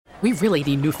We really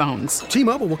need new phones.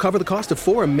 T-Mobile will cover the cost of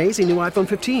 4 amazing new iPhone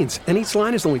 15s, and each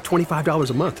line is only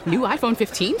 $25 a month. New iPhone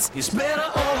 15s? It's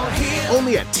better over here.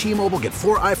 Only at T-Mobile, get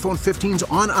 4 iPhone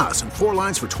 15s on us and 4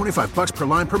 lines for $25 per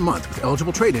line per month with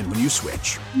eligible trade-in when you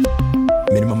switch.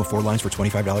 Minimum of 4 lines for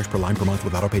 $25 per line per month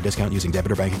with autopay discount using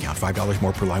debit or bank account. $5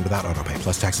 more per line without autopay,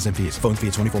 plus taxes and fees. Phone fee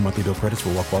at 24 monthly bill credits for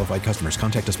well-qualified customers.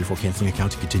 Contact us before canceling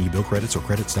account to continue bill credits or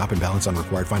credit stop and balance on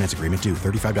required finance agreement due.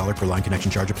 $35 per line connection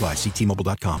charge applies. See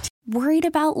T-Mobile.com. Worried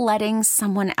about letting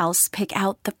someone else pick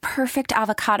out the perfect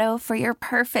avocado for your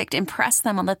perfect impress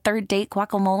them on the third date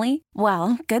guacamole?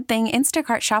 Well, good thing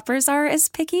Instacart shoppers are as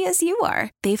picky as you are.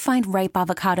 They find ripe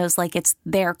avocados like it's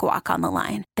their guac on the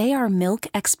line. They are milk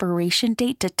expiration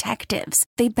date detectives.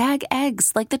 They bag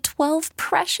eggs like the 12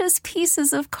 precious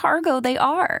pieces of cargo they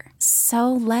are.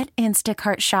 So let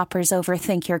Instacart shoppers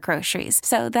overthink your groceries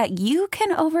so that you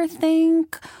can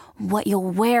overthink what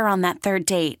you'll wear on that third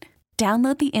date.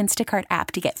 Download the Instacart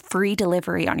app to get free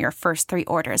delivery on your first 3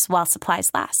 orders while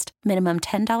supplies last. Minimum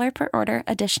 $10 per order.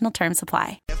 Additional terms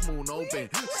apply. Moon open.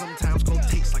 Sometimes gon'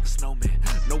 taste like a snowman.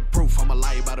 No proof, I'm a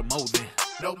lie about a molding.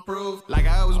 No proof. Like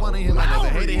I always wanted him, I never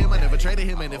hated him, I never traded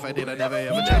him, and if I did, I never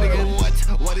ever traded again.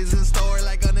 What is in store?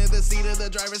 Like under the seat of the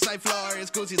driver's side floor,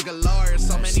 it's Gucci's galore.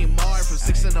 So many more from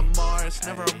 6 in the Mars,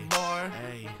 never a bar.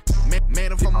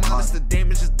 Man, if I'm honest, the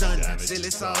damage is done. Silly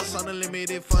sauce on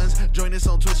unlimited funds. Join us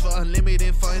on Twitch for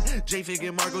unlimited fun. J-Fig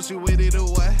and Marcos, you with it or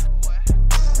what?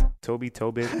 Toby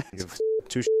Tobin. Give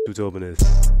 2 who Tobin is.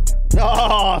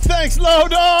 Oh, thanks, Low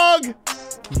Dog.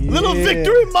 Yeah. Little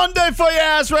victory Monday for your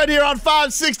ass right here on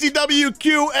 560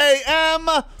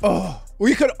 WQAM. Oh,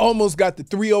 we could almost got the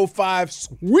 305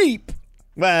 sweep.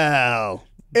 Well.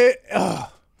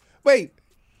 Wait.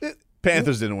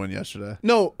 Panthers didn't win yesterday.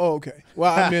 No. Oh, okay.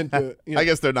 Well, I meant the. I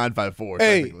guess they're 9-5-4,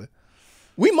 hey, technically.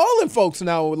 We mauling folks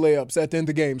now with layups at the end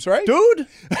of games, right? Dude.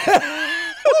 I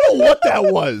don't know what that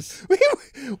was. Wait,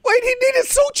 he needed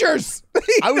sutures.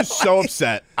 I was so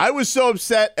upset.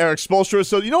 Eric Spoelstra was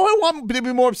so. You know who I want to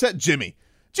be more upset? Jimmy.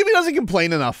 Jimmy doesn't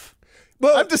complain enough.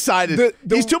 But I've decided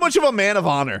he's too much of a man of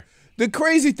honor. The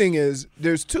crazy thing is,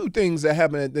 there's 2 things that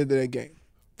happened at the end of that game.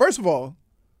 First of all,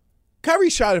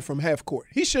 Kyrie shot it from half court.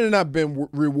 He should have not been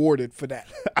rewarded for that.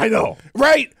 I know.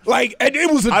 Right? Like, and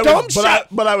it was a dumb shot.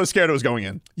 But I was scared it was going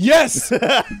in. Yes.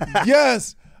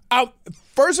 Yes.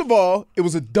 First of all, it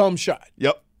was a dumb shot.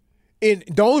 Yep. And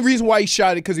the only reason why he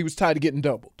shot it because he was tired of getting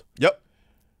doubled. Yep.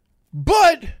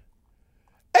 But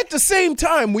at the same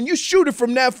time, when you shoot it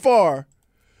from that far,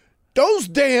 those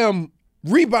damn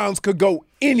rebounds could go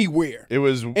anywhere.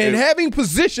 Having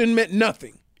position meant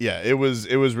nothing. Yeah, it was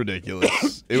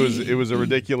ridiculous. it was a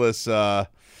ridiculous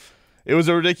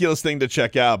thing to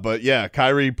check out. But yeah,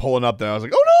 Kyrie pulling up there, I was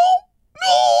like, oh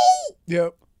no.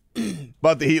 Yep.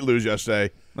 But the Heat lose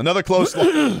yesterday. Another close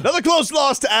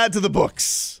loss to add to the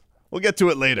books. We'll get to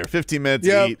it later. 15 minutes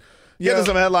to Heat. Get to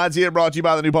some headlines here, brought to you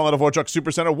by the new Palmetto Ford Truck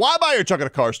Supercenter. Why buy your truck at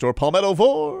a car store? Palmetto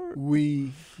Ford.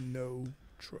 We know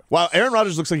truck. Wow, Aaron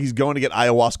Rodgers looks like he's going to get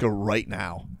ayahuasca right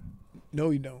now. No,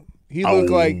 he don't. He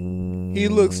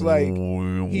looks like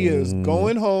he is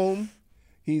going home.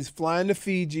 He's flying to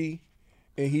Fiji,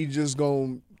 and he just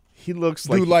going. He looks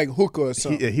do like hookah or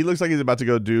something. He looks like he's about to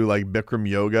go do like Bikram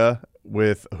yoga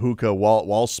with hookah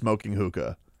while smoking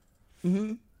hookah.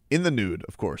 Mm-hmm. In the nude,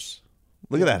 of course.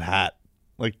 Look at that hat,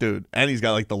 like dude, and he's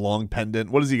got like the long pendant.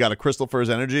 What has he got? A crystal for his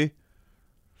energy?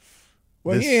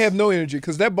 Well, he ain't have no energy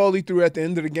because that ball he threw at the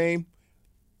end of the game.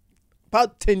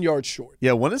 About 10 yards short.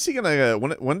 Yeah, when is he gonna?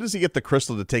 When does he get the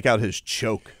crystal to take out his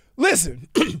choke? Listen,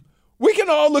 we can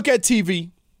all look at TV.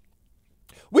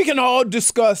 We can all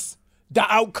discuss the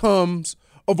outcomes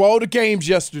of all the games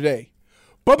yesterday.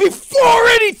 But before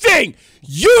anything,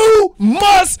 you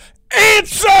must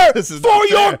answer for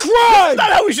your crime. That's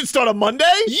not how we should start a Monday.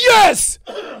 Yes.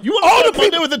 You want to start a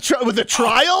Monday with a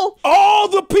trial? All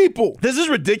the people. This is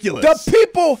ridiculous. The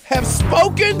people have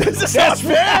spoken. This is not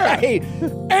fair. Right.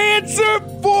 Answer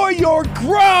for your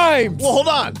crimes. Well,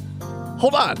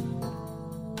 hold on.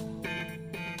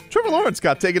 Trevor Lawrence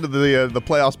got taken to the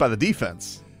playoffs by the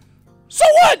defense. So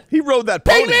what? He rode that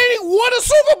pony. Peyton Manning won a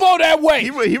Super Bowl that way.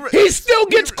 He still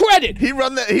gets credit. He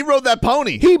rode that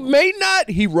pony. He may not.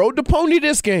 He rode the pony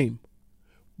this game,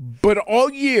 but all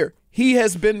year he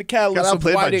has been the catalyst. Got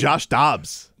outplayed by Josh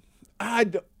Dobbs.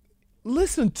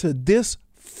 Listen to this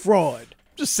fraud.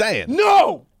 Just saying.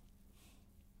 No.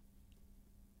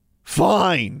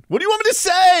 Fine. What do you want me to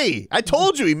say? I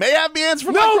told you he may have the answer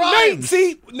for my crimes.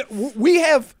 See, we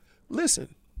have.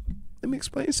 Listen. Let me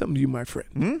explain something to you, my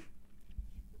friend.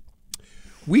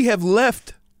 We have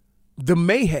left the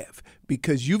may have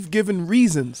because you've given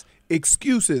reasons,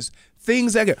 excuses,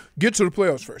 things that get to the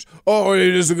playoffs first. Oh,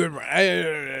 it is a good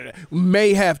run.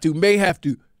 May have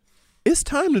to. It's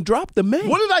time to drop the man.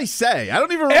 What did I say? I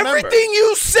don't even remember. Everything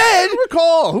you said. I don't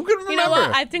recall. Who can remember? You know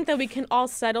what? I think that we can all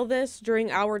settle this during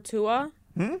our Tua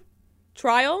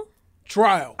trial.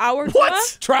 Our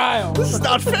what? Trial. This is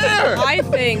not fair. I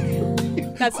think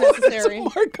that's necessary.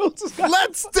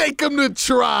 Let's take him to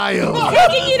trial.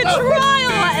 Taking you to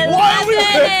trial at 11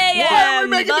 a.m. Why are we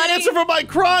making buddy? the answer for my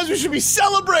crimes? We should be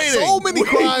celebrating. So many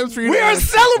crimes for you. We to are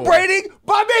answer celebrating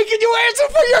by making you answer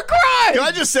for your crime. Can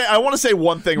I just say, I want to say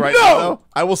one thing right now, though.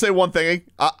 I will say one thing.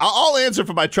 I'll answer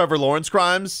for my Trevor Lawrence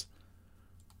crimes.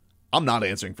 I'm not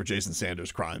answering for Jason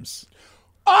Sanders' crimes.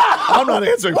 I'm not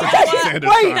answering for Jason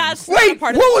Sanders' crimes. That's not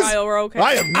part of the trial. We're okay.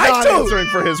 I am not answering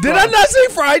for his Did crimes. I not say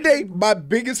Friday? My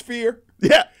biggest fear.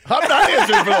 Yeah, I'm not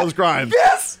answering for those crimes.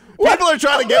 Yes. People are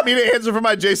trying to get me to answer for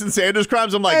my Jason Sanders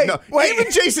crimes. I'm like, Hey, no. wait.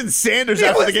 Even Jason Sanders He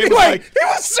after was, the game was like, he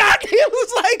was shocked. He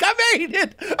was like, I made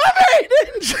it.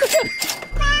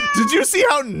 did you see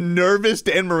how nervous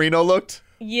Dan Marino looked?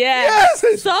 Yes.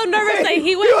 Yes. So nervous that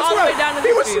he went all the way down to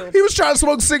the field. He was trying to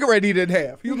smoke a cigarette he didn't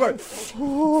have. He was like,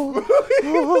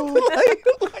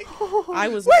 I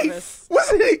was wait, nervous.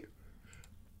 wasn't he?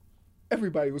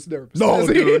 Everybody was nervous. No,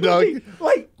 Wasn't dude, he? no.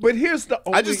 But here's the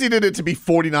only... I just needed it to be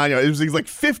 49 yards. It was like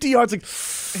 50 yards. Like,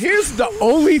 Here's the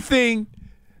only thing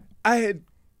I had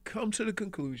come to the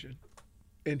conclusion,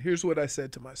 and here's what I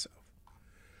said to myself.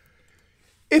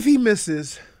 If he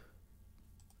misses,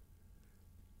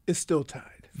 it's still tied.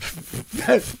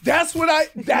 That's what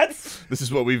this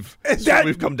is what we've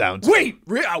come down to. Wait,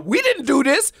 we didn't do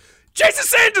this. Jason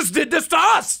Sanders did this to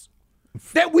us.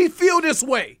 That we feel this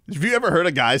way. Have you ever heard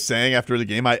a guy saying after the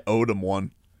game, I owed him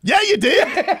one? Yeah, you did.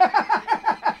 Yeah,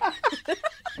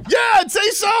 I'd say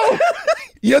so.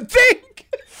 You think?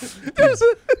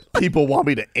 People want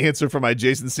me to answer for my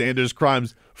Jason Sanders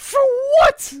crimes. For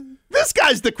what? This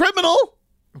guy's the criminal.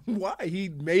 Why? He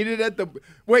made it at the...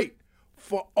 Wait,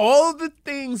 for all the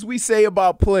things we say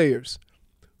about players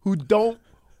who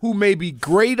may be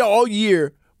great all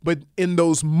year, but in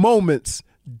those moments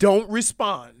don't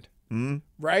respond,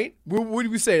 right? What do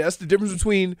we say? That's the difference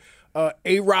between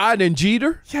A-Rod and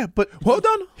Jeter? Yeah, but hold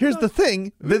on. Here's the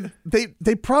thing.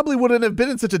 They probably wouldn't have been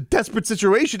in such a desperate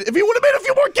situation if he would have made a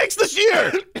few more kicks this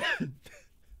year.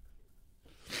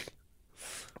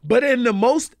 But in the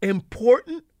most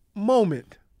important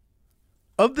moment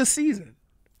of the season,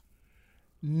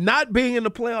 not being in the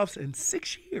playoffs in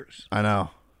 6 years, I know.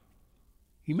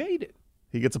 he made it.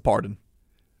 He gets a pardon.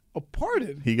 A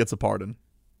pardon? He gets a pardon.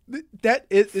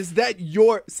 Is that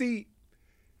your... See,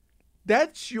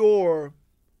 that's your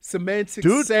semantic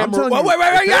Dude, I'm samurai... telling you,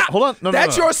 Wait, yeah. hold on. No,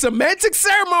 That's no. your semantic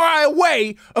samurai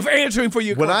way of answering for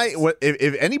your crimes.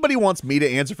 If anybody wants me to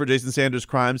answer for Jason Sanders'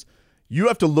 crimes, you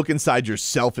have to look inside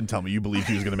yourself and tell me you believe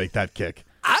he was going to make that kick.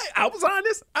 I was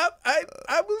honest. I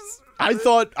was...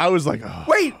 I was like, oh.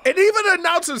 Wait, and even the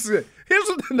announcer said, here's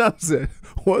what the announcer said.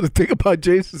 Well, the thing about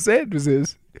Jason Sanders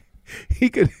is he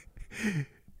could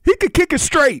kick it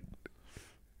straight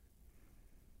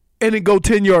and then go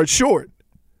 10 yards short.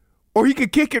 Or he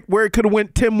could kick it where it could have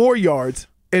went 10 more yards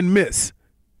and miss.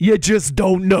 You just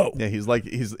don't know. Yeah, he's like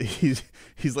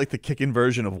the kicking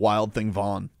version of Wild Thing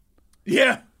Vaughn.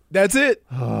 Yeah, that's it.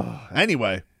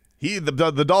 Anyway,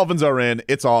 the Dolphins are in.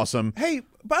 It's awesome. Hey,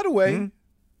 by the way,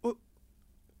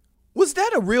 was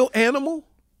that a real animal?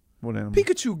 What animal?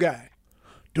 Pikachu guy.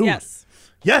 Dude.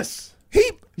 Yes.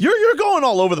 You're going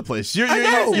all over the place. You're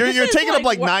taking up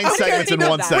like 9 segments in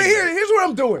 1 segment. Here's what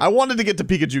I'm doing. I wanted to get to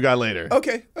Pikachu guy later.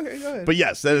 Okay, go ahead. But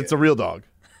yes, it's a real dog.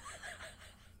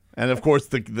 And of course,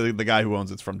 the guy who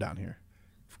owns it's from down here.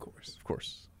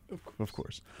 Of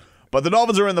course. But the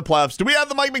Dolphins are in the playoffs. Do we have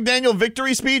the Mike McDaniel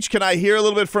victory speech? Can I hear a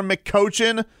little bit from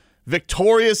McCochin?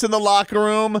 Victorious in the locker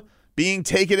room, being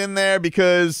taken in there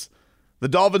because the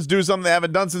Dolphins do something they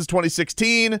haven't done since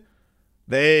 2016.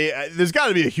 There's got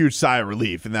to be a huge sigh of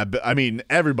relief in that. I mean,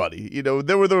 everybody.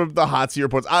 There were the hot seat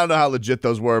reports. I don't know how legit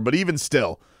those were, but even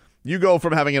still, you go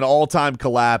from having an all-time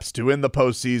collapse to in the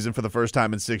postseason for the first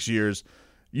time in 6 years.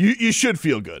 You should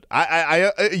feel good.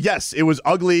 Yes, it was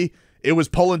ugly. It was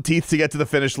pulling teeth to get to the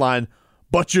finish line,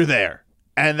 but you're there,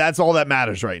 and that's all that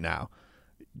matters right now.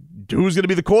 Who's going to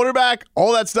be the quarterback?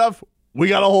 All that stuff. We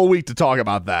got a whole week to talk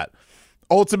about that.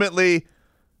 Ultimately,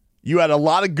 you had a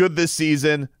lot of good this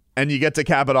season, and you get to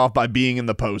cap it off by being in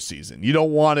the postseason. You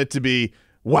don't want it to be,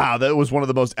 wow, that was one of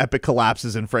the most epic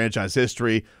collapses in franchise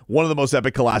history, one of the most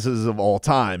epic collapses of all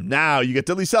time. Now you get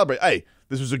to at least celebrate. Hey,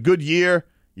 this was a good year.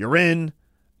 You're in,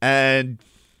 and,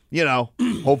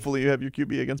 hopefully you have your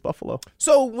QB against Buffalo.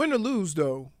 So win or lose,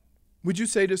 though, would you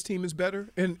say this team is better?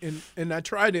 And I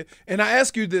tried it, and I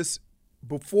ask you this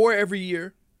before every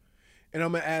year, and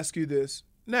I'm going to ask you this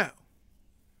now.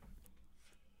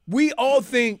 We all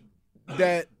think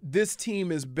that this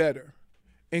team is better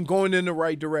and going in the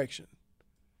right direction.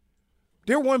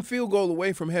 They're one field goal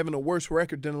away from having a worse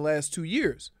record than the last 2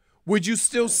 years. Would you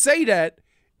still say that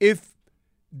if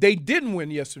they didn't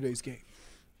win yesterday's game?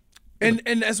 And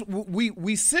that's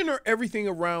we center everything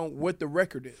around what the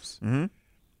record is,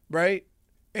 right?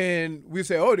 And we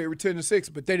say, oh, they were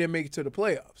 10-6, but they didn't make it to the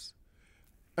playoffs.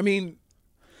 I mean,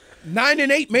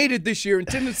 9-8 made it this year, and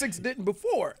 10-6 didn't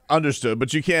before. Understood,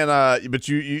 but you can't. But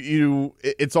you,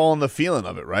 it's all in the feeling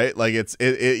of it, right? Like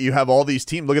you have all these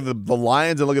teams. Look at the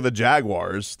Lions and look at the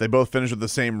Jaguars. They both finished with the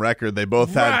same record. They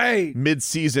both had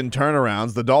mid-season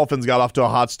turnarounds. The Dolphins got off to a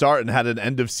hot start and had an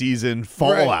end-of-season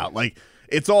fallout. Like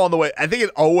it's all on the way. I think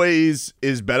it always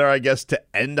is better, I guess, to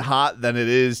end hot than it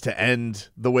is to end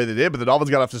the way they did. But the Dolphins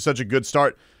got off to such a good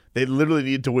start. They literally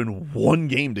needed to win one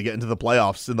game to get into the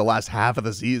playoffs in the last half of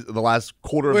the season, the last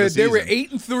quarter of the season. They were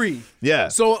 8-3. Yeah.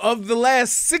 So of the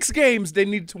last 6 games, they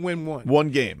needed to win one. One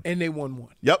game. And they won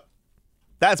one. Yep.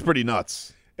 That's pretty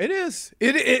nuts. It is.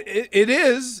 It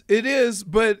is.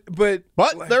 But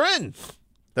they're in.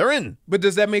 They're in. But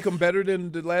does that make them better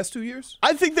than the last 2 years?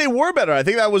 I think they were better. I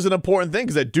think that was an important thing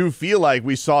because I do feel like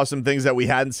we saw some things that we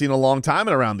hadn't seen in a long time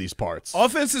and around these parts.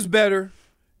 Offense is better.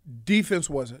 Defense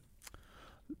wasn't.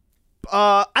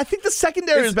 I think the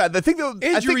secondary is bad. I think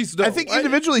injuries. I think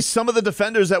individually, some of the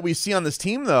defenders that we see on this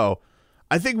team, though,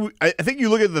 I think you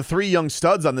look at the 3 young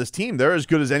studs on this team; they're as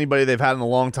good as anybody they've had in a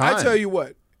long time. I tell you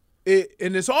what, and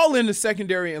it's all in the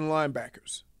secondary and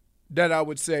linebackers that I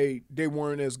would say they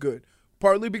weren't as good.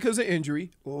 Partly because of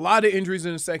injury, a lot of injuries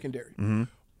in the secondary,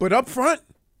 but up front,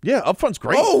 up front's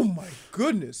great. Oh my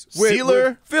goodness,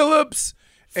 Sealer, Phillips.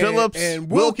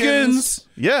 And Wilkins.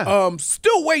 Yeah.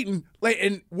 Still waiting.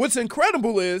 And what's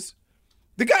incredible is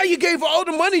the guy you gave all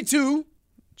the money to.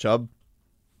 Chubb.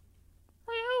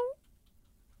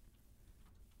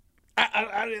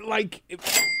 I like.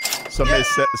 Somebody.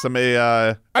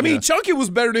 I mean, Chunky was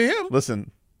better than him.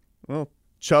 Listen, well,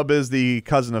 Chubb is the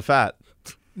cousin of Fat.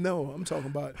 No, I'm talking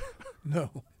about. No.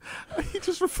 He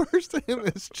just refers to him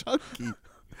as Chunky.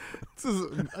 This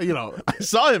is, I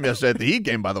saw him yesterday at the Heat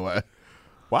game, by the way.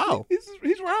 Wow.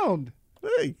 He's round.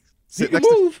 Hey, he can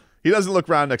move. He doesn't look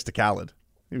round next to Khaled.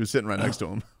 He was sitting right next to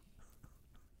him.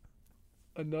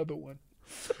 Another one.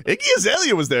 Iggy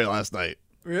Azalea was there last night.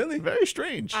 Really? Very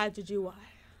strange. Did you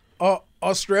why?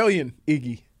 Australian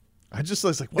Iggy. I just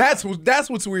was like, wow. That's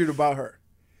what's weird about her.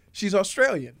 She's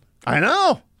Australian. I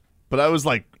know. But I was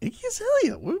like, Iggy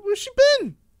Azalea, where's she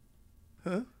been?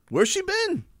 Huh? Where's she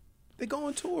been? They go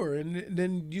on tour, and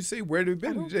then you say, where have they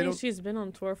been? I don't think she's been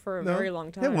on tour for a very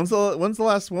long time. Yeah, when's the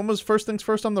last? When was First Things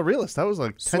First on The Realist? That was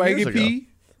like 10 years ago. Swaggy P.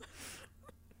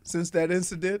 Since that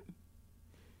incident.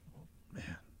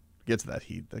 Man, get to that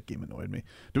Heat. That game annoyed me.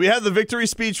 Do we have the victory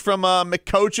speech from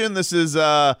McCochin? This is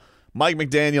Mike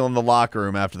McDaniel in the locker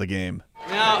room after the game.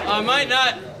 Now, I might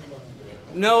not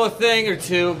know a thing or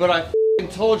two, but I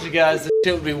told you guys this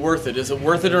shit would be worth it. Is it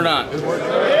worth it or not? It's worth it.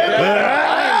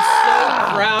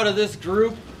 Proud of this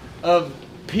group of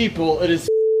people. It is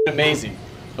amazing.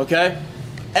 Okay?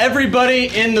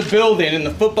 Everybody in the building, in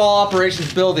the football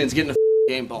operations building, is getting a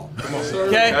game ball.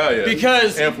 Okay? Yeah.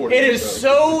 Because it is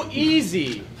so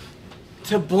easy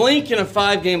to blink in a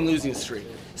 5-game losing streak,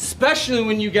 especially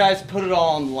when you guys put it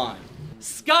all on the line.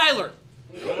 Skyler.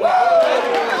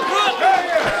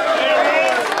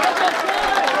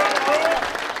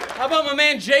 How about my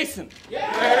man Jason? Ball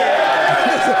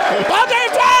game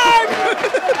time!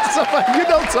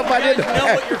 Somebody you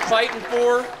know what you're fighting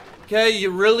for. Okay,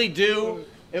 you really do.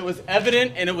 It was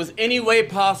evident, and it was any way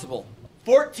possible.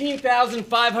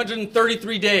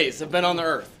 14,533 days have been on the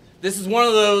earth. This is one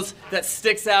of those that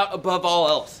sticks out above all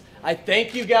else. I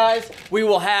thank you guys. We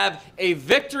will have a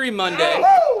victory Monday.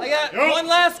 I got one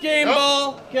last game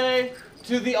ball, okay,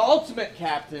 to the ultimate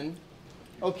captain.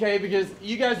 Okay, because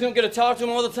you guys don't get to talk to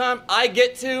him all the time. I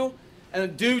get to, and the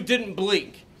dude didn't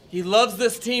blink. He loves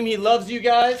this team. He loves you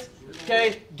guys.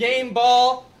 Okay, game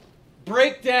ball,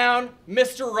 breakdown,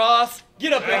 Mr. Ross,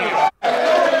 get up in here.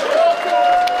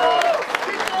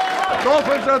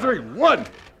 Dolphins on 3. 1,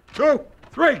 2,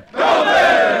 3.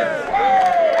 Dolphins!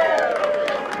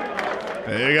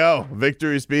 There you go.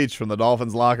 Victory speech from the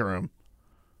Dolphins locker room.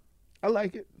 I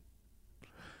like it.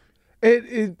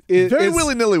 Very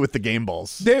willy-nilly with the game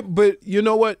balls. But you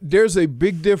know what? There's a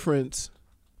big difference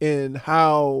in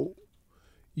how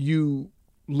you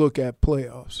look at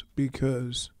playoffs,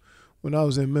 because when I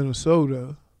was in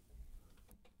Minnesota,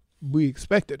 we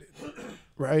expected it,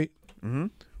 right? Mm-hmm.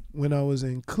 When I was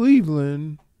in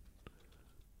Cleveland,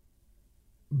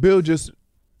 Bill just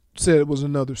said it was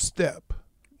another step.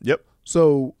 Yep.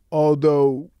 So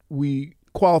although we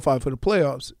qualified for the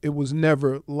playoffs, it was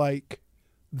never like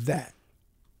that.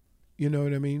 You know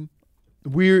what I mean?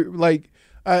 We're like,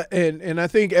 and I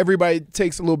think everybody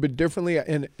takes a little bit differently,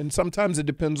 and sometimes it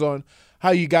depends on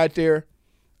how you got there.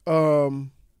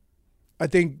 I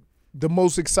think the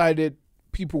most excited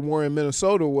people were in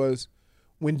Minnesota was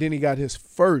when Denny got his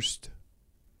first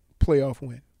playoff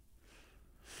win.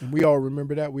 And we all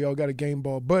remember that. We all got a game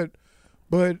ball. But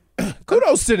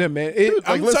kudos to them, man.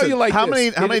 I'm telling you like how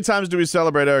this. many times do we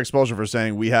celebrate Eric Spoelstra for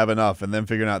saying we have enough and then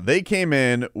figuring out they came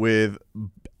in with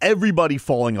everybody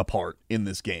falling apart in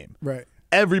this game. Right.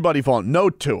 Everybody falling. No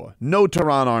Tua. No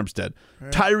Teron Armstead.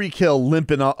 Right. Tyreek Hill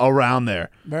limping around there.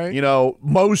 Right. You know,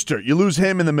 Mostert. You lose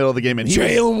him in the middle of the game. And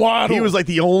Jalen Waddle. He was like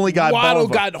the only guy. Waddle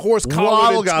got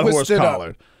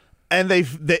horse-collared. And they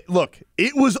look,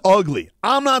 it was ugly.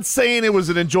 I'm not saying it was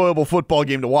an enjoyable football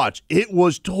game to watch. It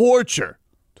was torture.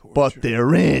 But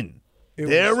they're in.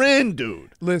 They're in,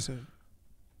 dude. Listen,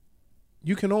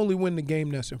 you can only win the game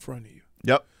that's in front of you.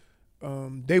 Yep.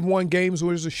 They've won games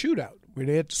where there's a shootout, where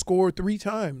they had to score 3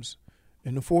 times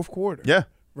in the fourth quarter. Yeah.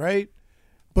 Right?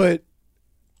 But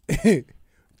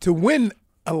to win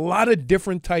a lot of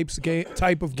different type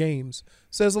of games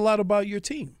says a lot about your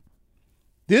team.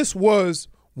 This was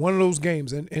one of those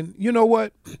games. And you know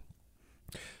what?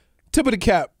 Tip of the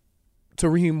cap to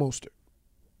Raheem Mostert.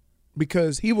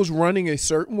 Because he was running a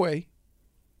certain way.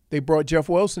 They brought Jeff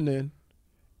Wilson in.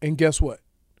 And guess what?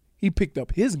 He picked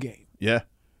up his game. Yeah.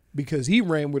 Because he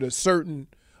ran with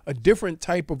a different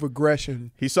type of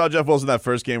aggression. He saw Jeff Wilson that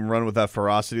first game run with that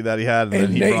ferocity that he had.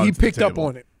 And then he picked up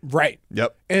on it. Right.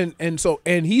 Yep.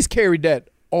 And he's carried that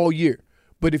all year.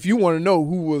 But if you want to know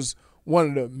who was one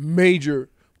of the major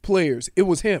players, it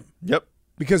was him. Yep.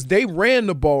 Because they ran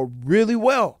the ball really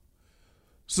well.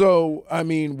 So, I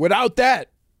mean, without that,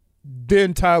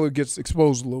 then Tyler gets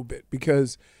exposed a little bit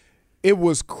because it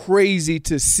was crazy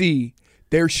to see.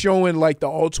 They're showing like the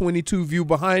all-22 view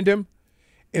behind him,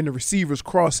 and the receivers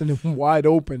crossing him wide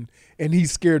open, and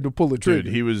he's scared to pull a trigger.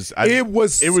 Dude, it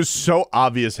was so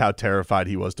obvious how terrified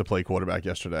he was to play quarterback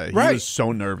yesterday. Right. He was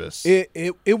so nervous.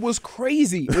 It was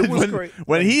crazy. It was crazy.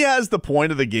 When he has the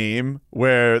point of the game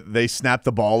where they snap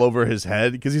the ball over his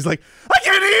head because he's like, I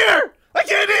can't hear!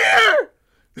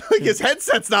 Like his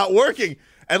headset's not working.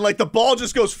 And like the ball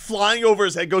just goes flying over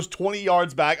his head, goes 20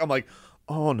 yards back. I'm like,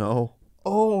 oh no.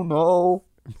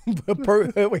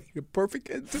 Perfect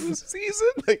end to the season.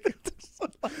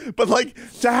 But like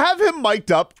to have him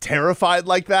mic'd up, terrified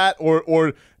like that,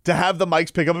 or to have the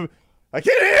mics pick up, I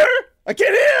can't hear.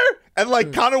 And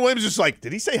like Connor Williams just like,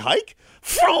 did he say hike?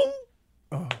 Oh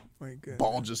my god.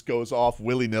 Ball just goes off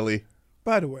willy-nilly.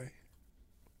 By the way,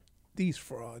 these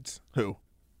frauds. Who?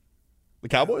 The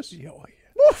Cowboys? Oh yeah.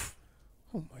 Woof.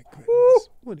 Oh my goodness.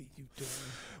 What are you doing?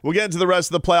 We'll get into the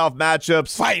rest of the playoff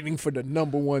matchups. Fighting for the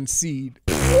number 1 seed.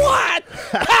 What?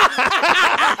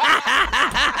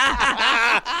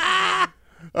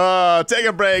 Take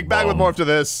a break. Back with more after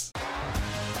this.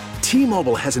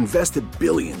 T-Mobile has invested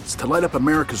billions to light up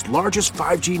America's largest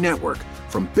 5G network,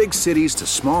 from big cities to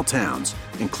small towns,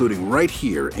 including right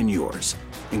here in yours.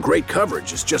 And great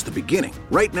coverage is just the beginning.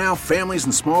 Right now, families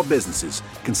and small businesses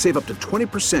can save up to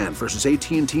 20% versus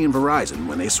AT&T and Verizon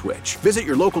when they switch. Visit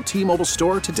your local T-Mobile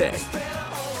store today.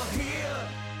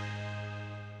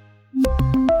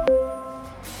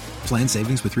 Plan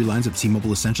savings with 3 lines of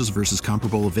T-Mobile Essentials versus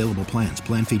comparable available plans.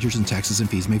 Plan features and taxes and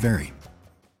fees may vary.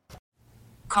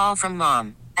 Call from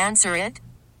mom. Answer it.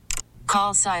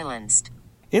 Call silenced.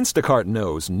 Instacart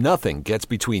knows nothing gets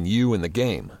between you and the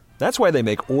game. That's why they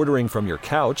make ordering from your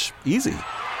couch easy.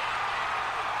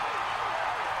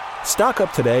 Stock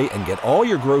up today and get all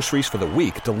your groceries for the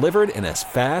week delivered in as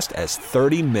fast as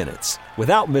 30 minutes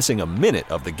without missing a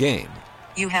minute of the game.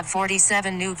 You have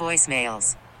 47 new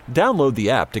voicemails. Download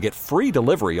the app to get free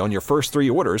delivery on your first 3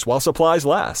 orders while supplies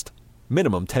last.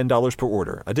 Minimum $10 per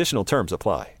order. Additional terms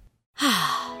apply.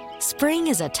 Spring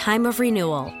is a time of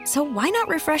renewal, so why not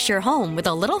refresh your home with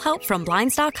a little help from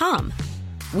Blinds.com?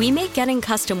 We make getting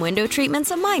custom window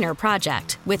treatments a minor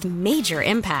project with major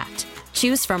impact.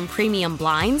 Choose from premium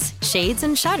blinds, shades,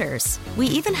 and shutters. We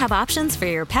even have options for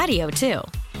your patio, too.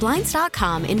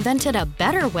 Blinds.com invented a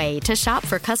better way to shop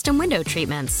for custom window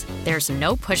treatments. There's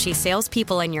no pushy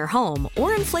salespeople in your home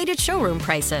or inflated showroom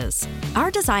prices.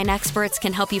 Our design experts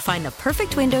can help you find the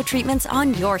perfect window treatments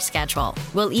on your schedule.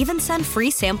 We'll even send free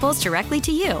samples directly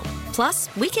to you.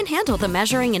 Plus, we can handle the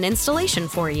measuring and installation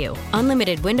for you.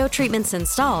 Unlimited window treatments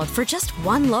installed for just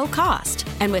one low cost.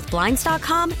 And with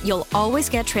Blinds.com, you'll always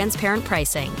get transparent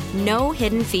pricing. No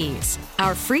hidden fees.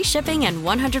 Our free shipping and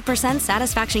 100%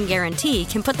 satisfaction guarantee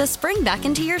can put the spring back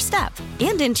into your step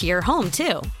and into your home,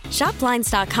 too. Shop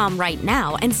Blinds.com right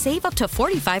now and save up to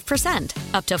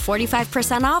 45%. Up to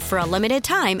 45% off for a limited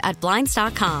time at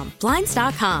Blinds.com.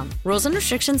 Blinds.com. Rules and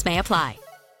restrictions may apply.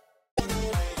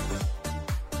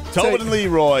 Tobin and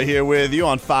Leroy here with you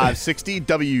on 560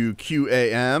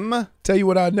 WQAM. Tell you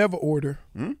what I never order.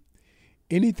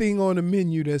 Anything on the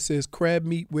menu that says crab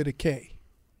meat with a K.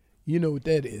 You know what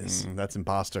that is. That's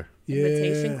imposter. Yeah.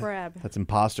 Imitation crab. That's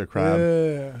imposter crab.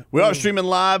 Yeah. We are streaming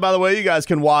live, by the way. You guys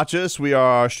can watch us. We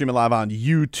are streaming live on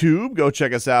YouTube. Go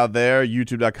check us out there,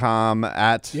 youtube.com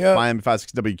at Miami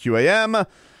 560 WQAM.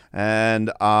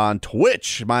 And on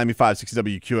Twitch, Miami 560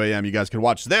 WQAM. You guys can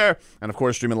watch there. And, of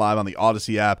course, streaming live on the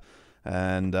Odyssey app.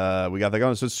 And we got that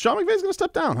going. So Sean McVay's going to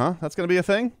step down, huh? That's going to be a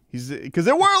thing? Because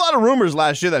there were a lot of rumors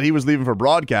last year that he was leaving for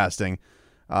broadcasting.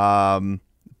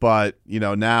 But,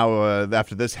 now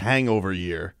after this hangover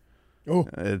year,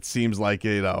 it seems like,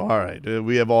 all right,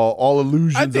 we have all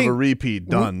illusions of a repeat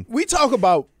done. We talk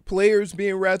about players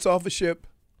being rats off a ship.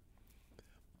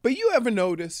 But you ever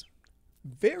notice,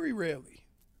 very rarely,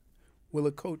 will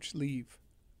a coach leave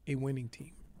a winning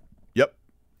team? Yep.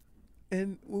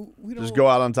 And we don't just go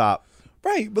out on top.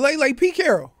 Right. But like Pete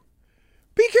Carroll.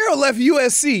 Pete Carroll left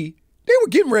USC. They were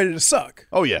getting ready to suck.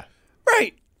 Oh, yeah.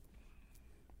 Right.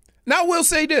 Now, I will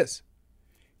say this.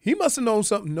 He must have known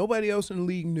something nobody else in the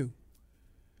league knew.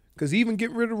 Because even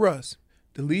getting rid of Russ,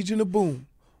 the Legion of Boom,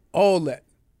 all that,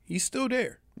 he's still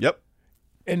there. Yep.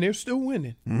 And they're still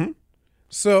winning. Mm-hmm.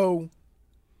 So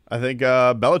I think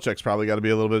Belichick's probably got to be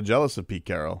a little bit jealous of Pete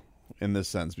Carroll in this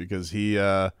sense because he's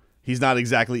not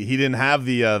exactly, he didn't have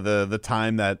the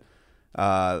time that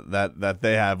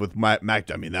they have with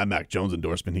Mac. I mean, that Mac Jones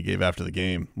endorsement he gave after the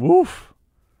game. Woof.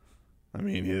 I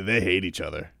mean, they hate each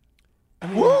other.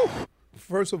 Woof.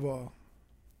 First of all,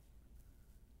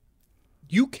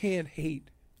 you can't hate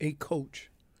a coach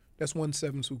that's won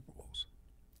 7 Super Bowls.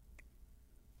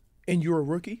 And you're a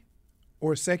rookie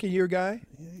or a second-year guy.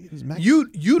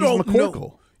 You don't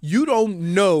know. You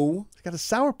don't know. He's got a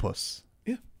sourpuss.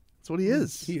 Yeah, that's what he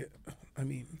is. I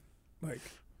mean, like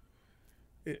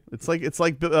it's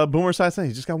like Boomer Esiason saying.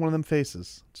 He's just got one of them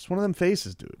faces. Just one of them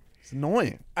faces, dude. It's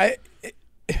annoying. I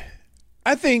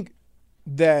think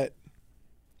that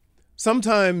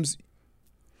sometimes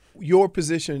your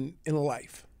position in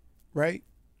life, right?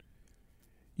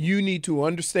 You need to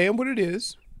understand what it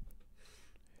is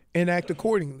and act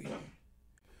accordingly.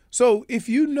 So if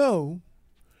you know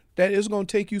that it's going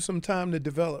to take you some time to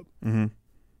develop,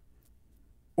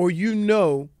 or you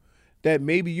know that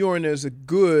maybe you aren't as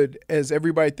good as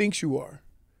everybody thinks you are,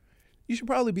 you should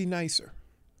probably be nicer,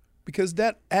 because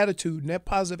that attitude and that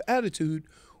positive attitude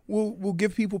will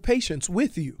give people patience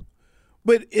with you.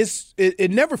 But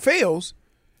it never fails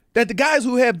that the guys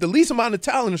who have the least amount of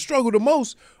talent and struggle the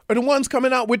most are the ones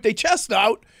coming out with their chest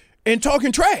out and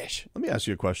talking trash. Let me ask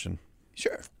you a question.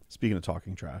 Sure. Speaking of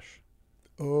talking trash.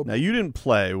 Now, you didn't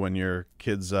play when your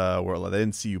kids were alive. They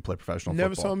didn't see you play professional football.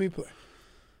 Never saw me play.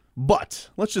 But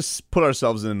let's just put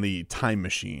ourselves in the time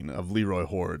machine of Leroy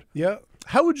Horde. Yeah.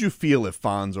 How would you feel if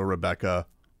Fonz or Rebecca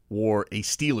wore a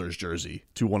Steelers jersey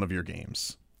to one of your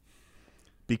games?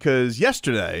 Because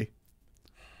yesterday,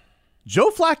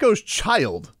 Joe Flacco's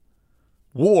child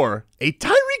wore a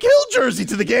Tyreek Hill jersey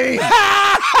to the game.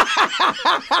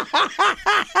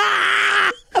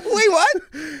 Wait, what?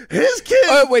 His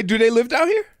kid. Wait, do they live down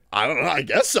here? I don't know. I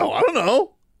guess so. I don't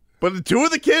know. But the two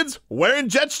of the kids wearing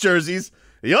Jets jerseys,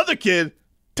 the other kid,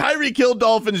 Tyreek Hill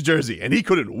Dolphins jersey, and he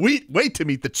couldn't wait to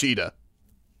meet the cheetah.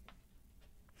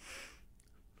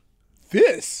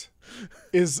 This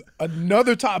is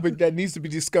another topic that needs to be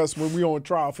discussed when we're on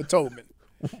trial for Tobin.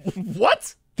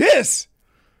 What?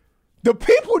 The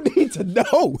people need to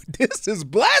know this is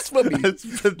blasphemy. This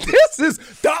is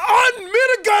the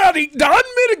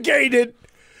unmitigated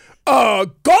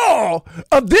gall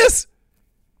of this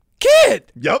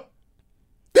kid. Yep.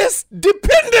 This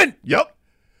dependent. Yep.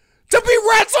 To be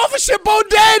rats off a ship on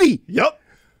daddy. Yep.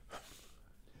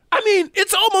 I mean,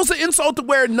 it's almost an insult to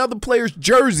wear another player's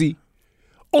jersey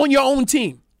on your own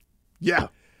team. Yeah.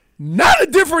 Not a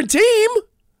different team.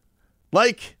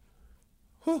 Like,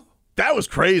 that was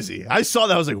crazy. I saw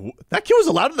that. I was like, that kid was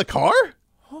allowed in the car?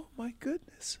 Oh, my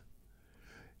goodness.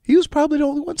 He was probably the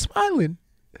only one smiling.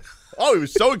 Oh, he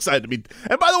was so excited to meet.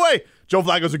 And by the way, Joe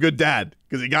Flacco's a good dad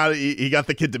because he got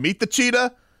the kid to meet the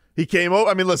cheetah. He came over.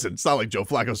 I mean, listen, it's not like Joe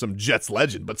Flacco's some Jets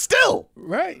legend, but still.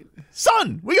 Right.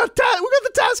 Son, we got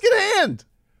the task at hand.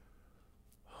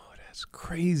 Oh, that's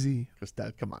crazy. Because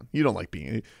Dad, come on. You don't like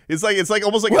being. It's like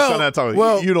almost like a son at time.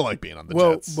 You don't like being on the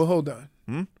Jets. Well, hold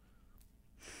on.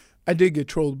 I did get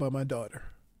trolled by my daughter,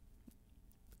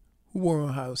 who wore an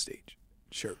Ohio State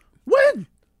shirt. When?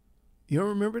 You don't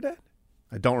remember that?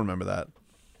 I don't remember that.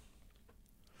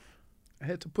 I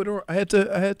had to put her. I had to.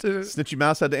 Snitchy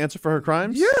Mouse had to answer for her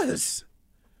crimes? Yes.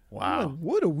 Wow. Like,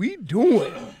 what are we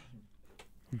doing?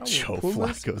 Joe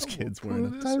Flacco's kids wearing a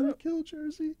Tyreek Hill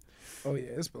jersey. Oh yeah,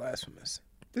 it's blasphemous.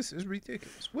 This is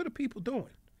ridiculous. What are people doing?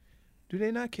 Do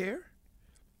they not care?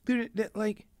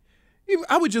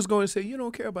 I would just go and say, you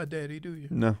don't care about Daddy, do you?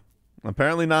 No,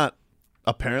 apparently not.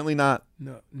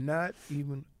 No, not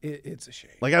even. It's a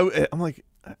shame. Like I'm like,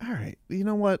 all right, you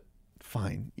know what?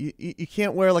 Fine. You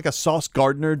can't wear like a Sauce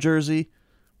Gardner jersey.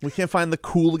 We can't find the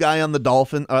cool guy on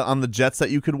the on the Jets that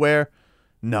you could wear.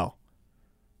 No,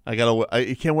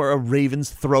 you can't wear a Ravens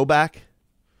throwback.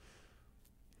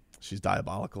 She's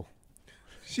diabolical.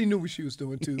 She knew what she was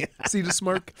doing too. Yeah. See the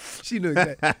smirk? She knew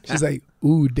exactly. She's like,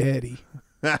 "Ooh, Daddy."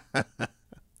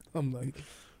 I'm like,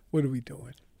 "What are we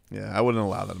doing?" Yeah, I wouldn't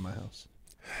allow that in my house.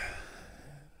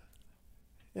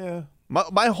 Yeah.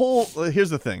 My whole here's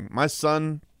the thing. My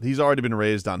son, he's already been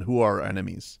raised on who are our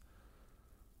enemies.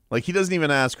 Like he doesn't even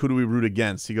ask who do we root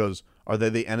against. He goes, "Are they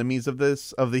the enemies of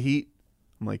the Heat?"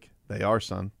 I'm like, "They are,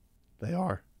 son. They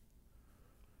are."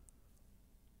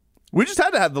 We just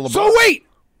had to have the LeBron. So wait.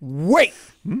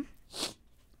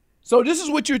 So this is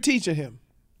what you're teaching him.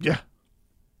 Yeah.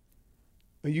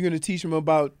 Are you going to teach him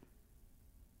about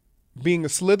being a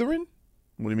Slytherin?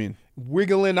 What do you mean?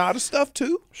 Wiggling out of stuff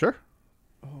too? Sure.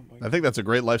 Oh my God. I think that's a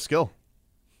great life skill.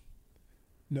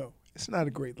 No, it's not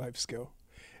a great life skill.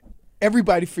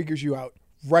 Everybody figures you out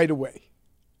right away.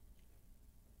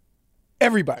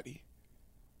 Everybody.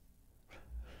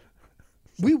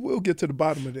 We will get to the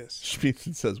bottom of this.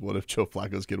 Schmeathan says, what if Joe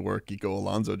Flacco's kid wore a Kiko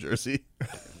Alonso jersey?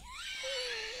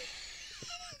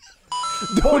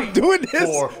 Doing this.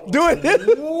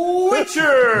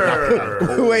 Witcher.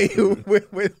 Wait,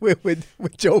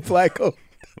 with Joe Flacco.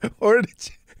 Or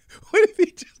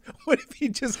what if he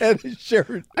just had his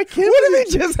shirt? I can't. What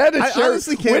if he just had his shirt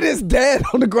can't. with his dad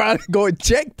on the ground going,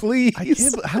 check, please? I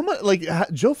can't. How much? Like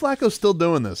Joe Flacco's still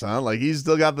doing this, huh? Like he's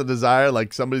still got the desire.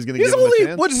 Like somebody's going to give him a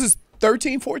chance. What is this?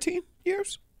 13, 14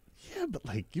 years? Yeah, but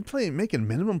like you making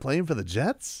minimum playing for the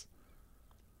Jets.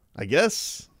 I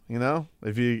guess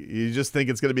if you just think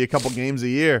it's going to be a couple games a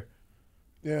year.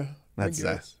 Yeah,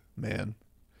 that's man.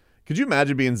 Could you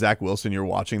imagine being Zach Wilson? You're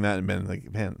watching that and being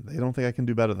like, man, they don't think I can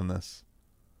do better than this.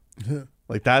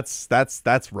 Like that's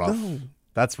rough. No.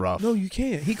 That's rough. No, you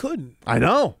can't. He couldn't. I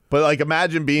know, but like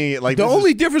imagine being like the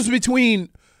only difference between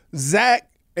Zach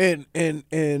and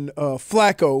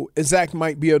Flacco is Zach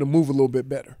might be able to move a little bit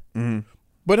better. Mm-hmm.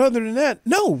 But other than that,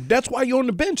 no. That's why you're on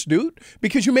the bench, dude,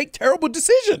 because you make terrible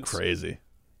decisions. Crazy.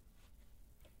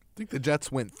 I think the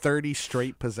Jets went 30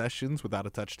 straight possessions without a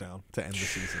touchdown to end the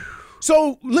season.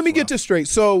 So let me get this straight.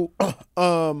 So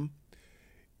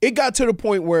it got to the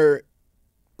point where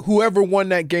whoever won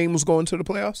that game was going to the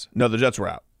playoffs? No, the Jets were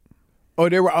out. Oh,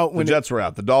 they were out when the Jets were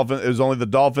out. The Dolphins. It was only the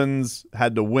Dolphins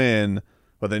had to win,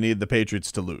 but they needed the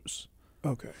Patriots to lose.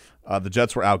 Okay. The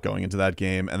Jets were out going into that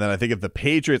game, and then I think if the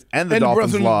Patriots and the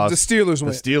Dolphins lost, the Steelers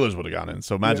would have gone in.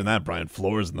 So imagine that, Brian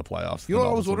Flores in the playoffs. You know,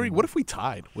 I was wondering, what if we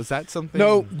tied? Was that something?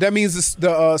 No, that means the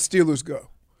Steelers go.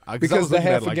 Because they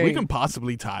have a game. We can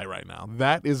possibly tie right now.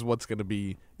 That is what's going to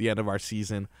be the end of our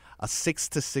season, a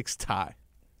 6-6 tie.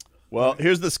 Well,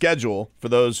 here's the schedule for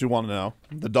those who want to know.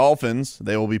 The Dolphins,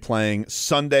 they will be playing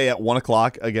Sunday at 1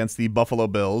 o'clock against the Buffalo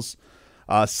Bills.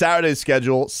 Saturday's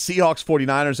schedule, Seahawks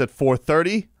 49ers at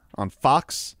 4:30 on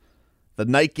Fox. The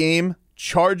night game,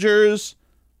 Chargers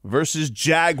versus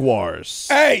Jaguars.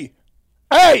 Hey!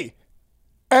 I'm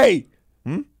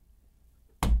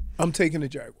taking the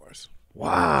Jaguars.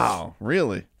 Wow.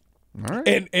 Really? All right.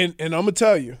 And I'm going to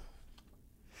tell you.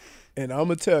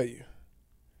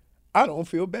 I don't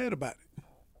feel bad about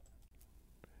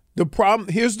it.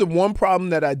 Here's the one problem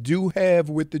that I do have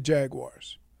with the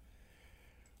Jaguars.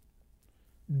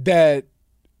 That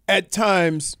at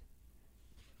times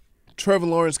Trevor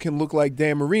Lawrence can look like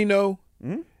Dan Marino,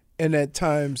 and at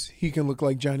times he can look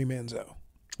like Johnny Manziel.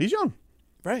 He's young.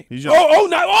 Right. He's young.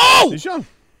 He's young.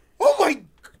 Oh, my.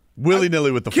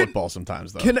 Willy-nilly with the football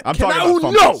sometimes, though. I'm talking about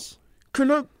fumbles.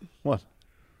 What?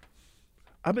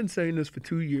 I've been saying this for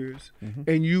 2 years,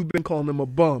 and you've been calling him a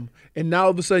bum, and now all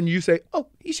of a sudden you say, "Oh,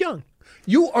 he's young."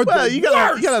 You are the worst. You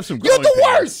gotta have some. You're the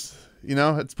worst. You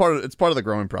know, it's part of the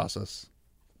growing process.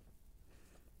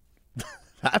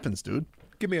 Happens, dude.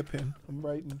 Give me a pen. I'm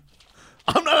writing.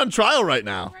 I'm not on trial right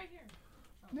now.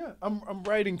 Yeah, I'm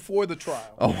writing for the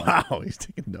trial. Oh, wow. He's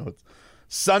taking notes.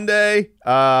 Sunday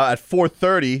at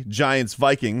 4:30,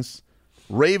 Giants-Vikings.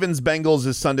 Ravens-Bengals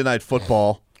is Sunday Night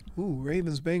Football. Ooh,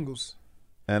 Ravens-Bengals.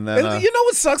 And then and you know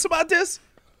what sucks about this?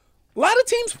 A lot of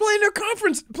teams playing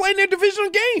their divisional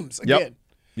games again.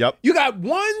 Yep. You got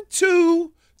 1,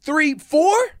 2, 3,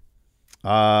 4?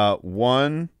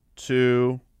 1,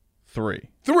 2, 3.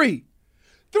 3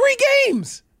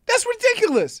 games. That's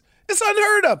ridiculous. It's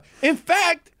unheard of. In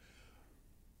fact,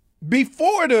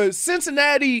 before the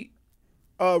Cincinnati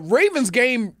Ravens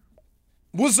game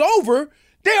was over,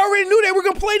 they already knew they were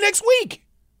going to play next week.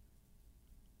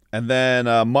 And then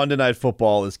Monday Night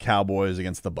Football is Cowboys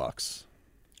against the Bucks.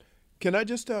 Can I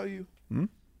just tell you?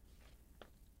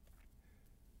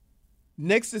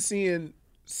 Next to seeing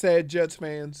sad Jets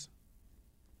fans,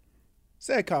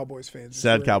 sad Cowboys fans.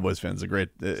 Sad Cowboys fans are great.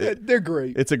 They're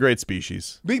great. It's a great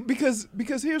species. Because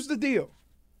here's the deal.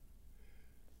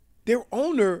 Their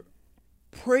owner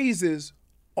praises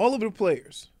all of the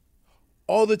players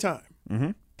all the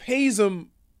time, pays them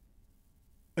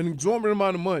an exorbitant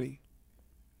amount of money,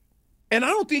 and I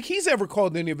don't think he's ever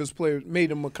called any of his players, made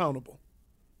them accountable.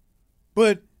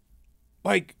 But,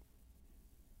 like,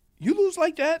 you lose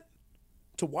like that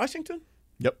to Washington?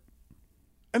 Yep.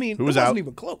 I mean, Who was it wasn't out?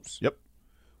 even close. Yep.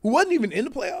 Who wasn't even in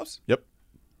the playoffs? Yep.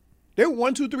 They were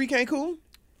 1, 2, 3 Cancun.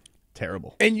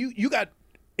 Terrible. And you got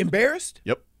embarrassed?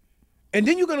 Yep. And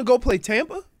then you're going to go play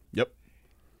Tampa? Yep.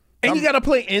 And you got to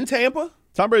play in Tampa?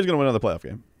 Tom Brady's going to win another playoff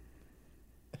game.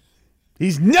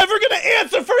 He's never going to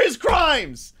answer for his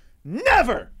crimes.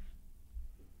 Never.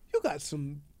 You got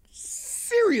some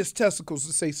serious testicles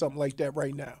to say something like that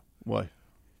right now. Why?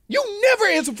 You never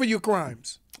answer for your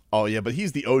crimes. Oh, yeah, but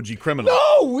he's the OG criminal.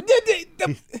 No!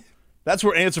 That's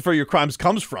where answer for your crimes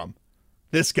comes from.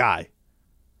 This guy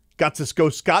got to go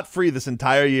scot-free this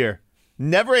entire year.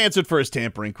 Never answered for his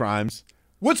tampering crimes.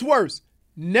 What's worse,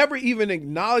 never even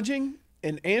acknowledging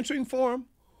and answering for him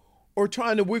or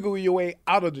trying to wiggle your way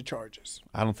out of the charges?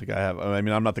 I don't think I have. I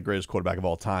mean, I'm not the greatest quarterback of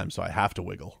all time, so I have to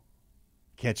wiggle.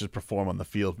 Can't just perform on the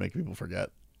field, make people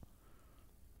forget.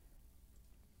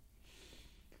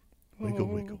 Wiggle,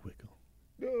 wiggle, wiggle.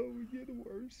 No, we get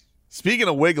worse. Speaking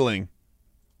of wiggling,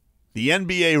 the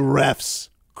NBA refs,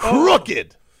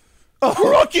 crooked.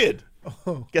 Crooked.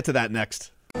 Get to that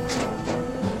next.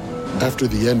 After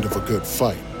the end of a good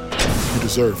fight, you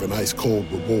deserve an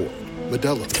ice-cold reward.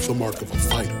 Modelo, the mark of a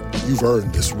fighter. You've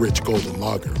earned this rich golden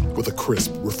lager with a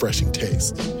crisp, refreshing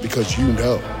taste. Because you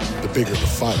know, the bigger the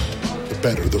fight, the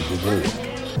better the reward.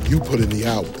 You put in the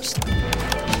hours,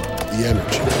 the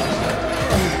energy,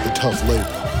 the tough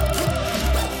labor.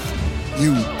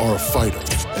 You are a fighter,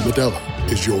 and Modelo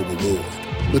is your reward.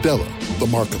 Modelo, the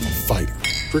mark of a fighter.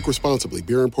 Drink responsibly.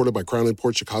 Beer imported by Crown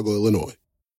Imports, Chicago, Illinois.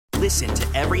 Listen to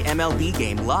every MLB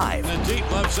game live. In the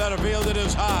deep left center field, it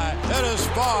is high, it is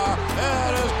far,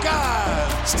 it is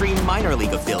God. Stream minor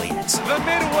league affiliates. The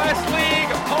Midwest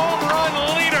League home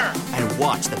run leader. And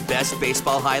watch the best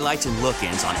baseball highlights and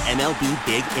look-ins on MLB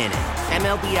Big Inning.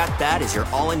 MLB At Bat is your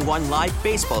all-in-one live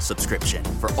baseball subscription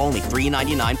for only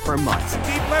 $3.99 per month.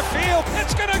 Deep left field,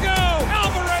 it's gonna go.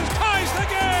 Alvarez ties the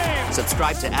game.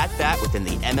 Subscribe to At Bat within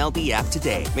the MLB app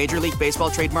today. Major League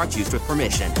Baseball trademarks used with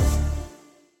permission.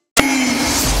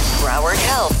 Broward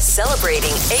Health,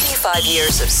 celebrating 85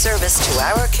 years of service to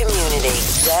our community.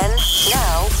 Then,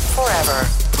 now, forever.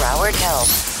 Broward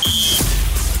Health.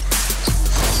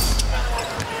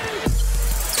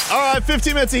 All right,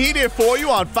 15 minutes of heat here for you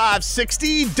on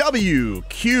 560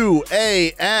 WQAM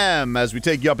as we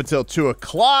take you up until 2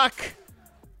 o'clock.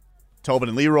 Tobin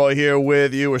and Leroy here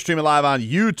with you. We're streaming live on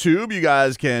YouTube. You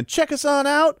guys can check us on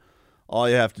out. All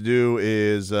you have to do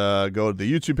is go to the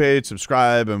YouTube page,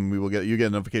 subscribe, and you get a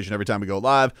notification every time we go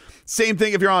live. Same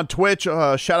thing if you're on Twitch.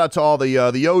 Shout out to all the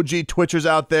OG Twitchers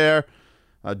out there.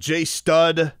 Jay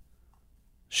Stud,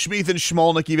 Schmeeth and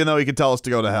Schmolnick, even though he can tell us to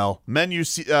go to hell. Menu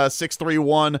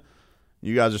 631,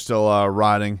 you guys are still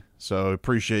riding, so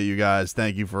appreciate you guys.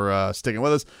 Thank you for sticking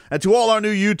with us. And to all our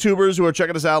new YouTubers who are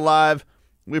checking us out live,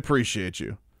 we appreciate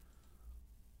you.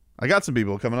 I got some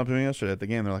people coming up to me yesterday at the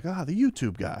game. They're like, the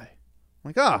YouTube guy.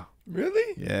 I'm like,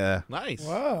 really? Yeah. Nice.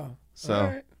 Wow.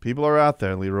 So people are out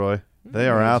there, Leroy. They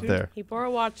are out there. People are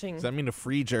watching. Does that mean the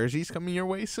free jerseys coming your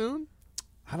way soon?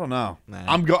 I don't know. Nah.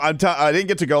 I didn't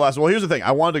get to go last. Well, here's the thing.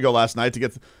 I wanted to go last night to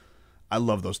get. I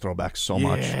love those throwbacks so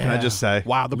much. Can I just say?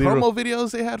 Wow, the Leroy, promo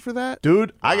videos they had for that,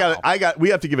 dude. Wow. We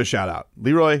have to give a shout out,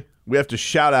 Leroy. We have to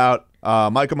shout out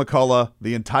Michael McCullough,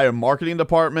 the entire marketing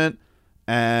department,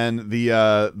 and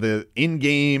the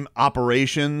in-game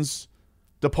operations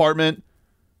department.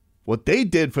 what they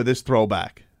did for this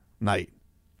throwback night,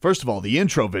 first of all, the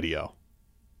intro video,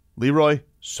 Leroy,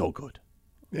 so good.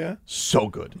 Yeah. So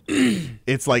good.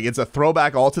 It's like it's a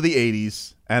throwback all to the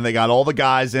 80s, and they got all the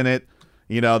guys in it.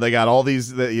 You know, they got all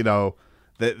these, it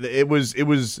was,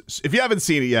 if you haven't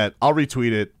seen it yet, I'll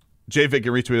retweet it. JVic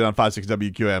can retweet it on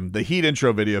 56WQM. The Heat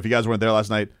intro video, if you guys weren't there last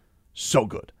night, so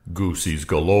good. Goosies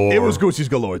galore. It was Goosies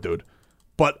galore, dude.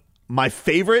 But my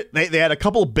favorite, they had a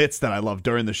couple of bits that I loved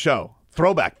during the show.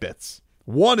 Throwback bits.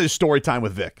 One is story time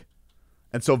with Vic.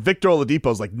 And so Victor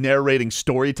Oladipo's like narrating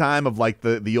story time of like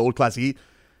the old classic Heat.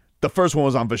 The first one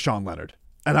was on Vashawn Leonard.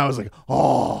 And I was like,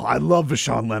 oh, I love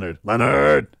Vashawn Leonard.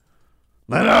 Leonard!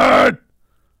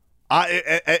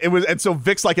 It was, and so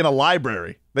Vic's like in a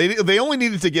library. They only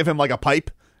needed to give him like a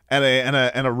pipe and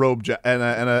a robe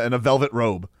and a velvet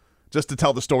robe just to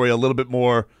tell the story a little bit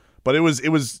more. But it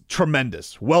was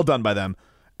tremendous. Well done by them.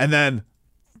 And then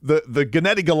the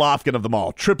Gennady Golovkin of them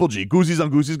all, Triple G, Goosies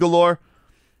on Goosies galore,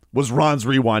 was Ron's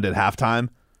rewind at halftime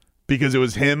because it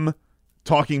was him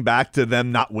talking back to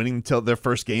them not winning until their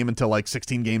first game until like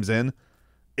 16 games in.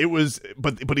 It was,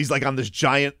 but he's like on this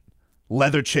giant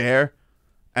leather chair,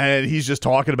 and he's just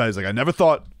talking about it. He's like, I never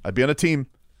thought I'd be on a team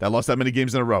that lost that many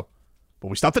games in a row, but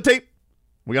we stopped the tape.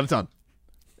 We got it done.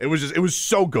 It was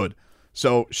so good.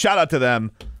 So shout out to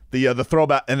them. The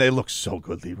throwback, and they look so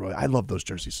good, Leroy. I love those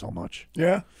jerseys so much.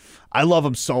 Yeah. I love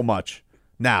them so much.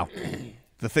 Now,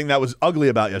 the thing that was ugly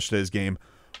about yesterday's game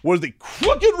was the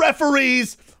crooked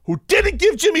referees who didn't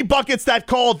give Jimmy Buckets that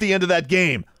call at the end of that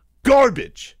game.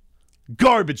 Garbage,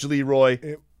 Leroy.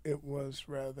 It was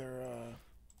rather.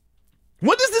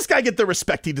 When does this guy get the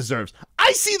respect he deserves?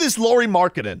 I see this Lauri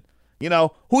Markkanen,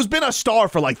 who's been a star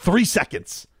for like 3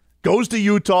 seconds, goes to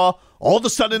Utah, all of a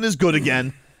sudden is good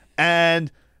again,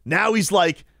 and now he's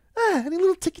like, any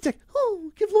little ticky-tack.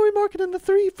 Oh, give Lauri Markkanen the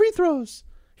 3 free throws.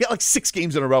 He got like 6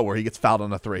 games in a row where he gets fouled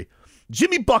on a 3.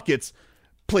 Jimmy Buckets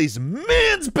plays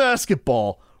man's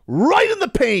basketball right in the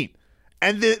paint,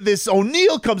 and this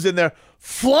O'Neal comes in there,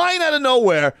 flying out of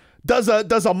nowhere, does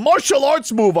a martial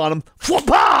arts move on him,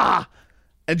 Fwapa!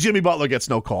 And Jimmy Butler gets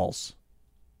no calls.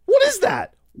 What is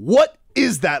that? What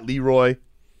is that, Leroy?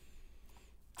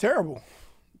 Terrible.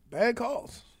 Bad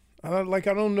calls. I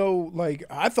don't know. Like,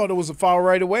 I thought it was a foul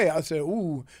right away. I said,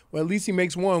 ooh, well, at least he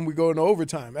makes one. We go into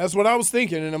overtime. That's what I was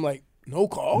thinking. And I'm like, no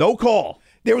call? No call.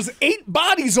 There was 8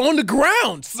 bodies on the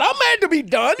ground. Something had to be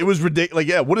done. It was ridiculous.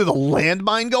 Like, yeah, what did a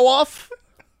landmine go off?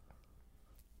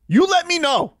 You let me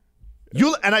know. And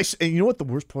you know what the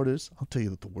worst part is? I'll tell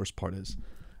you what the worst part is.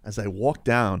 As I walked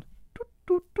down,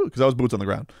 because I was boots on the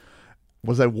ground.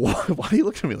 Why are you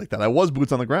looking at me like that? I was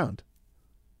boots on the ground.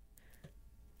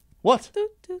 What?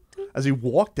 As he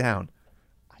walked down,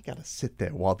 I got to sit there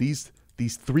while these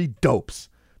 3 dopes,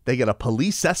 they get a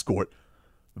police escort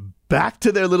back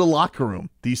to their little locker room.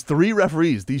 These 3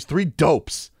 referees, these 3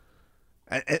 dopes.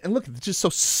 And look, they're just so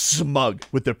smug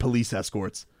with their police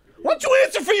escorts. Why don't you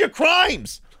answer for your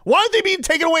crimes? Why aren't they being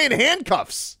taken away in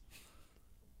handcuffs?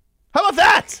 How about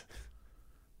that?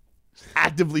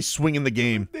 Actively swinging the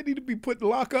game. They need to be put in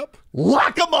lockup.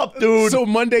 Lock them up, dude. So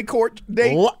Monday court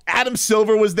date. Adam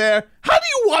Silver was there. How do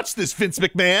you watch this, Vince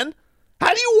McMahon?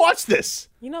 How do you watch this?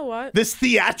 You know what? This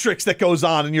theatrics that goes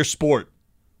on in your sport.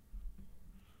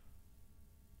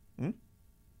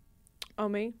 Oh,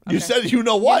 me? Okay. You said you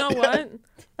know what? You know what?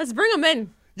 Let's bring them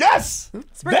in. Yes!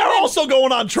 They're also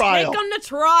going on trial. Take them to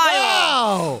trial.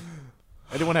 Wow!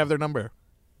 Anyone have their number?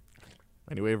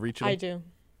 Any way of reaching them? I do.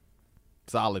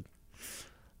 Solid.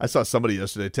 I saw somebody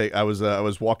yesterday I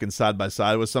was walking side by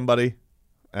side with somebody,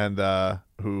 and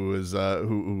who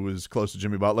was close to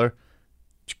Jimmy Butler.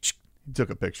 He took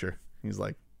a picture. He's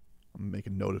like, "I'm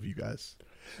making note of you guys."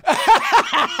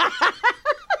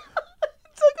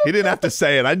 He didn't have to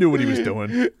say it. I knew what he was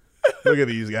doing. Look at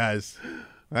these guys.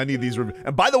 I need these.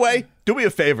 And by the way, do me a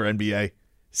favor, NBA.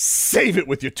 Save it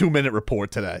with your 2-minute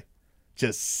report today.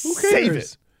 Just save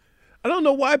it. I don't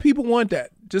know why people want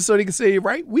that. Just so they can say it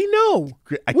right. We know.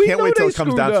 I can't wait till it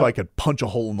comes down so I could punch a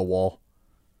hole in the wall.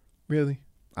 Really?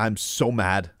 I'm so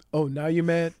mad. Oh, now you're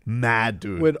mad? Mad,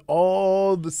 dude. With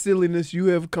all the silliness you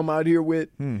have come out here with,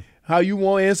 how you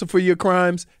won't answer for your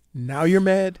crimes, now you're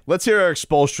mad? Let's hear Eric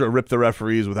Spoelstra rip the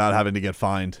referees without having to get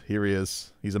fined. Here he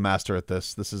is. He's a master at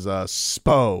this. This is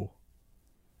Spo.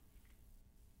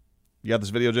 You got this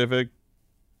video, J-Fig?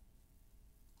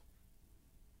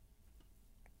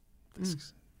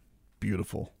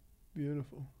 Beautiful.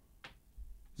 Beautiful.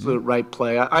 The right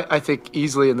play. I think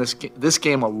easily in this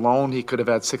game alone, he could have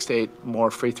had 6 to 8 more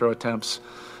free throw attempts.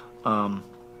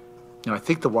 I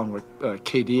think the one where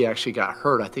KD actually got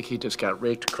hurt, I think he just got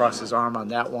raked across his arm on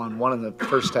that one. One in the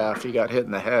first half, he got hit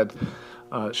in the head.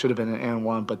 Should have been an and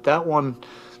one. But that one,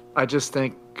 I just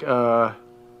think I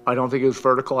don't think it was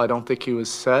vertical. I don't think he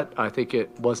was set. I think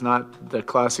it was not the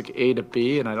classic A to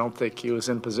B, and I don't think he was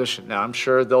in position. Now, I'm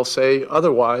sure they'll say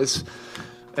otherwise,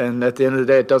 and at the end of the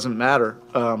day, it doesn't matter.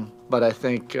 But I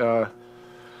think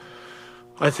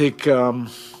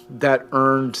that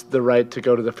earned the right to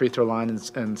go to the free throw line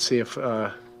and see if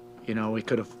we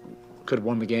could have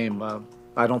won the game.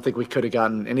 I don't think we could have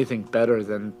gotten anything better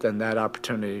than that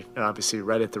opportunity. Obviously,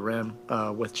 right at the rim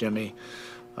with Jimmy.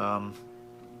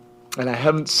 And I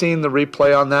haven't seen the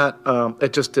replay on that.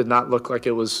 It just did not look like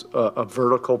it was a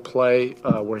vertical play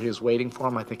where he was waiting for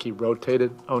him. I think he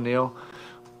rotated O'Neal.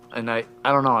 And I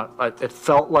don't know. It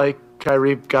felt like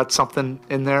Kyrie got something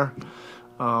in there.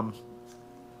 But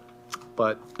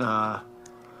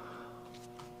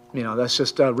that's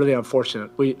just really unfortunate.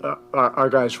 Our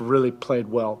guys really played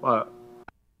well.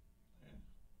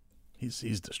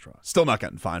 He's distraught. Still not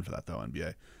getting fined for that, though,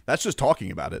 NBA. That's just talking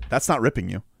about it. That's not ripping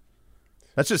you.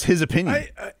 That's just his opinion.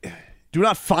 Do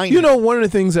not find him. One of the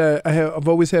things that I've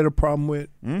always had a problem with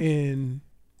in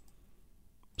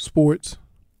sports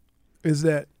is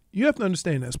that you have to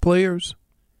understand as players,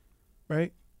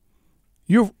 right?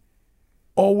 You're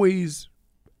always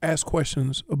asked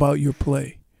questions about your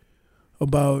play,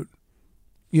 about,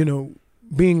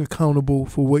 being accountable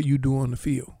for what you do on the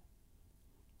field.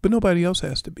 But nobody else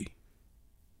has to be,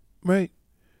 right?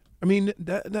 I mean,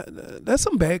 that's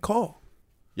some bad call.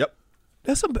 Yep.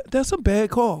 That's a bad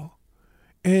call.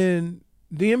 And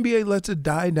the NBA lets it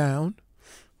die down,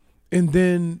 and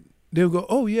then they'll go,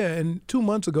 oh, yeah, and 2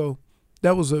 months ago,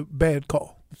 that was a bad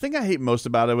call. The thing I hate most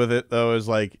about it with it, though, is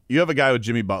like you have a guy with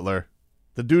Jimmy Butler.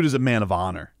 The dude is a man of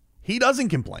honor. He doesn't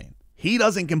complain. He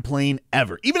doesn't complain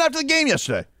ever. Even after the game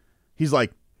yesterday, he's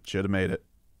like, should have made it,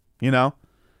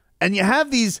 And you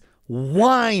have these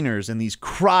whiners and these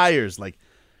criers like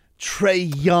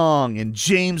Trae Young and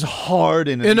James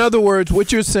Harden. In other words,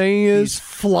 what you're saying is these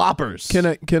floppers.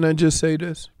 Can I just say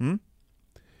this?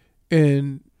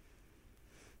 And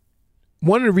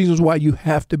one of the reasons why you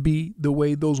have to be the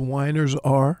way those whiners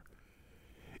are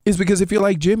is because if you're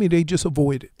like Jimmy, they just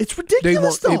avoid it. It's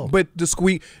ridiculous, though. But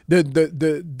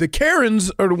the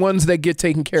Karens are the ones that get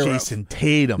taken care of. Jason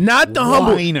Tatum, not the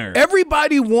humble. Whiner.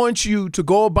 Everybody wants you to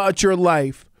go about your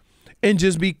life and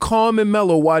just be calm and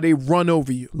mellow while they run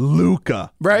over you.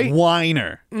 Luka, right?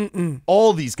 Whiner.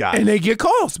 All these guys. And they get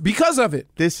calls because of it.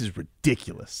 This is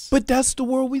ridiculous. But that's the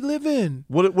world we live in.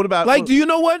 What about... do you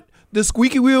know what? The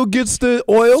squeaky wheel gets the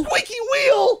oil. Squeaky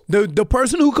wheel? The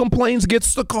person who complains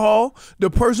gets the call. The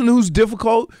person who's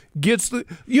difficult gets the...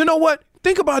 You know what?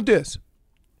 Think about this.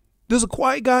 Does a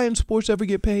quiet guy in sports ever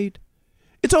get paid?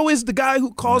 It's always the guy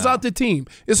who calls out the team.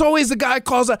 It's always the guy who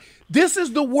calls out. This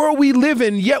is the world we live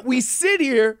in, yet we sit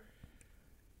here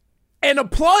and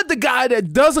applaud the guy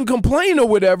that doesn't complain or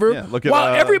whatever,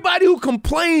 while everybody who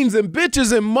complains and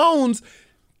bitches and moans,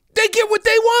 they get what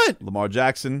they want. Lamar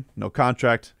Jackson, no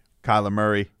contract. Kyler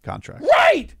Murray, contract.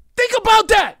 Right. Think about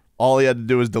that. All he had to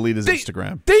do was delete his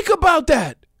Instagram. Think about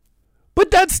that. But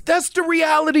that's the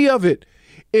reality of it.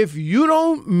 If you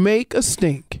don't make a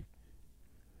stink,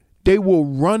 they will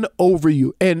run over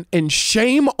you. And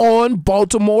shame on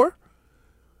Baltimore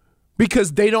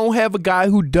because they don't have a guy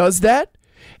who does that.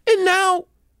 And now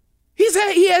he's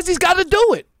got to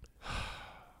do it.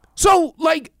 So,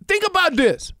 think about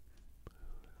this.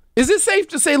 Is it safe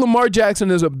to say Lamar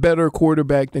Jackson is a better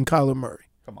quarterback than Kyler Murray?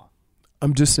 Come on.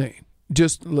 I'm just saying.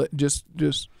 Just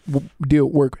deal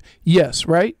work. Yes,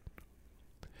 right?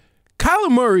 Kyler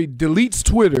Murray deletes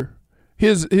Twitter,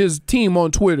 his team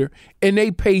on Twitter, and they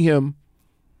pay him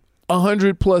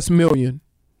 $100+ million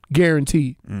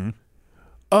guaranteed.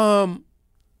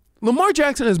 Lamar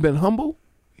Jackson has been humble.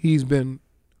 He's been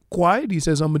quiet. He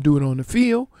says, I'm going to do it on the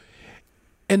field.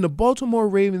 And the Baltimore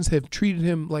Ravens have treated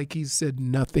him like he said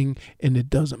nothing and it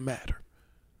doesn't matter.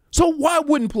 So why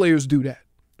wouldn't players do that?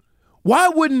 Why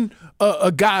wouldn't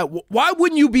why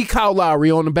wouldn't you be Kyle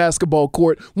Lowry on the basketball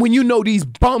court when you know these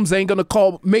bums ain't going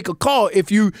to make a call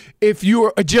if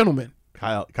you're a gentleman?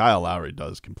 Kyle Lowry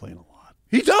does complain a lot.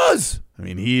 He does. I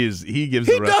mean, he gives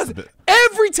the rest of it.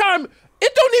 Every time.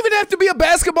 It don't even have to be a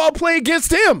basketball play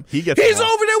against him. He's over there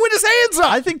with his hands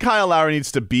up. I think Kyle Lowry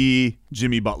needs to be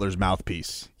Jimmy Butler's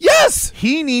mouthpiece. Yes.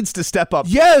 He needs to step up.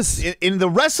 Yes. In the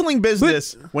wrestling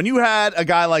business, when you had a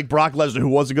guy like Brock Lesnar who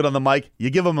wasn't good on the mic, you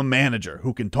give him a manager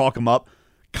who can talk him up.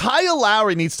 Kyle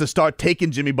Lowry needs to start taking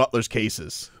Jimmy Butler's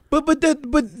cases. But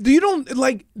you don't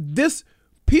like this.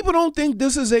 People don't think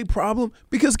this is a problem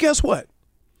because guess what?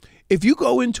 If you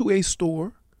go into a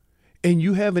store and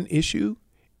you have an issue,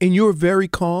 and you're very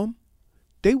calm,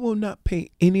 they will not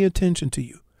pay any attention to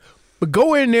you. But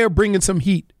go in there bringing some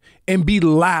heat and be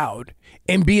loud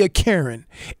and be a Karen,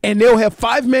 and they'll have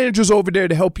 5 managers over there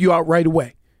to help you out right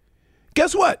away.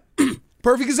 Guess what?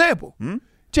 Perfect example.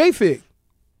 J-Fig,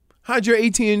 how'd your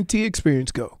AT&T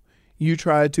experience go? You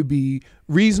tried to be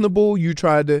reasonable. You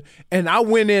tried to, and I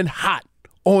went in hot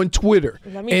on Twitter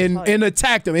and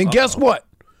attacked them. And guess what?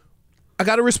 I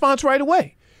got a response right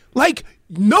away. Like,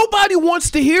 nobody wants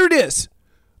to hear this,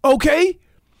 okay?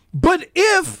 But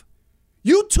if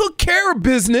you took care of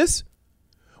business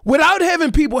without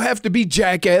having people have to be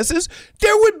jackasses,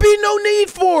 there would be no need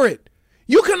for it.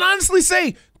 You can honestly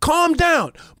say, calm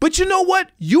down. But you know what?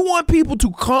 You want people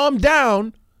to calm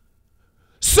down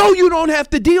so you don't have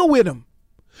to deal with them,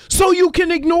 so you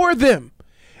can ignore them.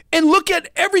 And look at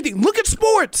everything. Look at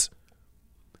sports.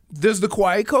 Does the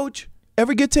quiet coach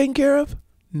ever get taken care of?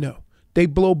 No. They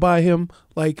blow by him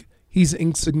like he's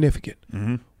insignificant.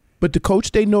 But the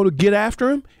coach they know to get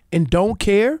after him and don't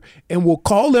care and will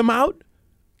call them out,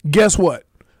 guess what?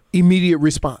 Immediate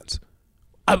response.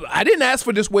 I didn't ask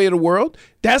for this way of the world.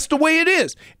 That's the way it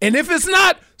is. And if it's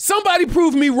not, somebody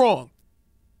prove me wrong.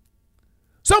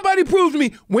 Somebody prove to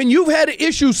me when you've had an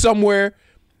issue somewhere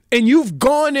and you've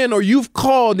gone in or you've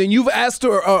called and you've asked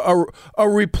a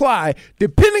reply,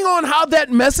 depending on how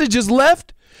that message is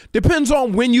left, depends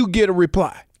on when you get a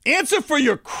reply. Answer for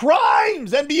your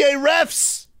crimes, NBA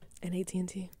refs. And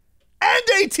AT&T. And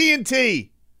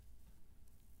AT&T.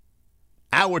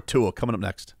 Hour 2 coming up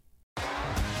next.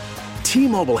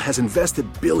 T-Mobile has invested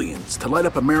billions to light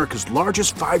up America's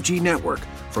largest 5G network,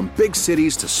 from big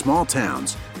cities to small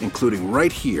towns, including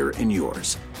right here in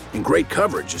yours. And great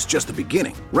coverage is just the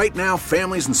beginning. Right now,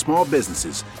 families and small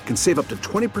businesses can save up to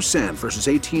 20% versus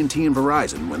AT&T and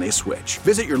Verizon when they switch.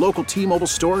 Visit your local T-Mobile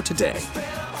store today.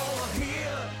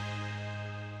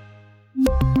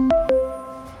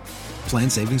 Plan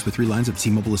savings with 3 lines of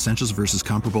T-Mobile Essentials versus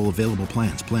comparable available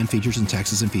plans. Plan features and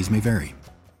taxes and fees may vary.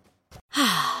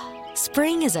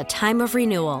 Spring is a time of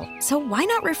renewal, so why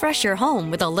not refresh your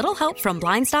home with a little help from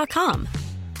Blinds.com?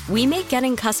 We make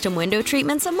getting custom window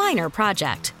treatments a minor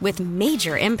project with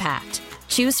major impact.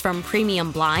 Choose from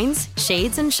premium blinds,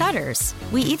 shades, and shutters.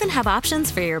 We even have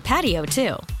options for your patio,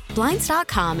 too.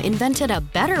 Blinds.com invented a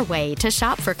better way to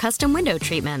shop for custom window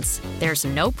treatments. There's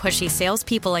no pushy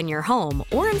salespeople in your home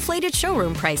or inflated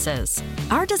showroom prices.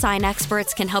 Our design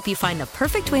experts can help you find the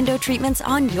perfect window treatments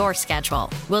on your schedule.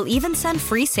 We'll even send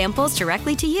free samples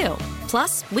directly to you.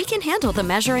 Plus, we can handle the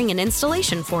measuring and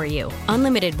installation for you.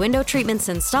 Unlimited window treatments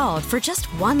installed for just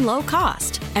one low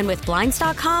cost. And with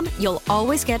Blinds.com, you'll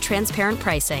always get transparent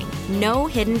pricing. No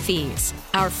hidden fees.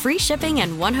 Our free shipping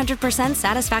and 100%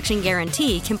 satisfaction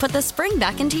guarantee can put the spring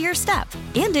back into your step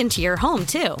and into your home,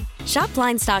 too. Shop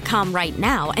Blinds.com right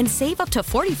now and save up to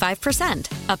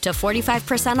 45%. Up to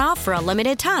 45% off for a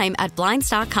limited time at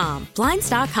Blinds.com.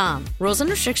 Blinds.com. Rules and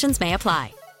restrictions may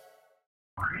apply.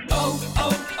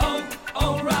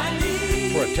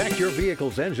 Protect your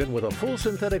vehicle's engine with a full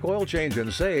synthetic oil change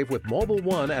and save with Mobil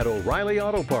 1 at O'Reilly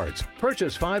Auto Parts.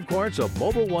 Purchase 5 quarts of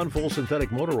Mobil 1 full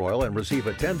synthetic motor oil and receive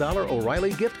a $10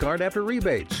 O'Reilly gift card after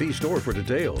rebate. See store for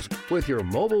details. With your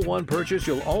Mobil 1 purchase,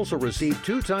 you'll also receive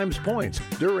 2 times points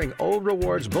during O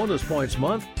Rewards Bonus Points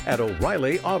Month at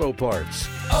O'Reilly Auto Parts.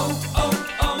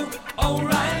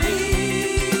 O'Reilly.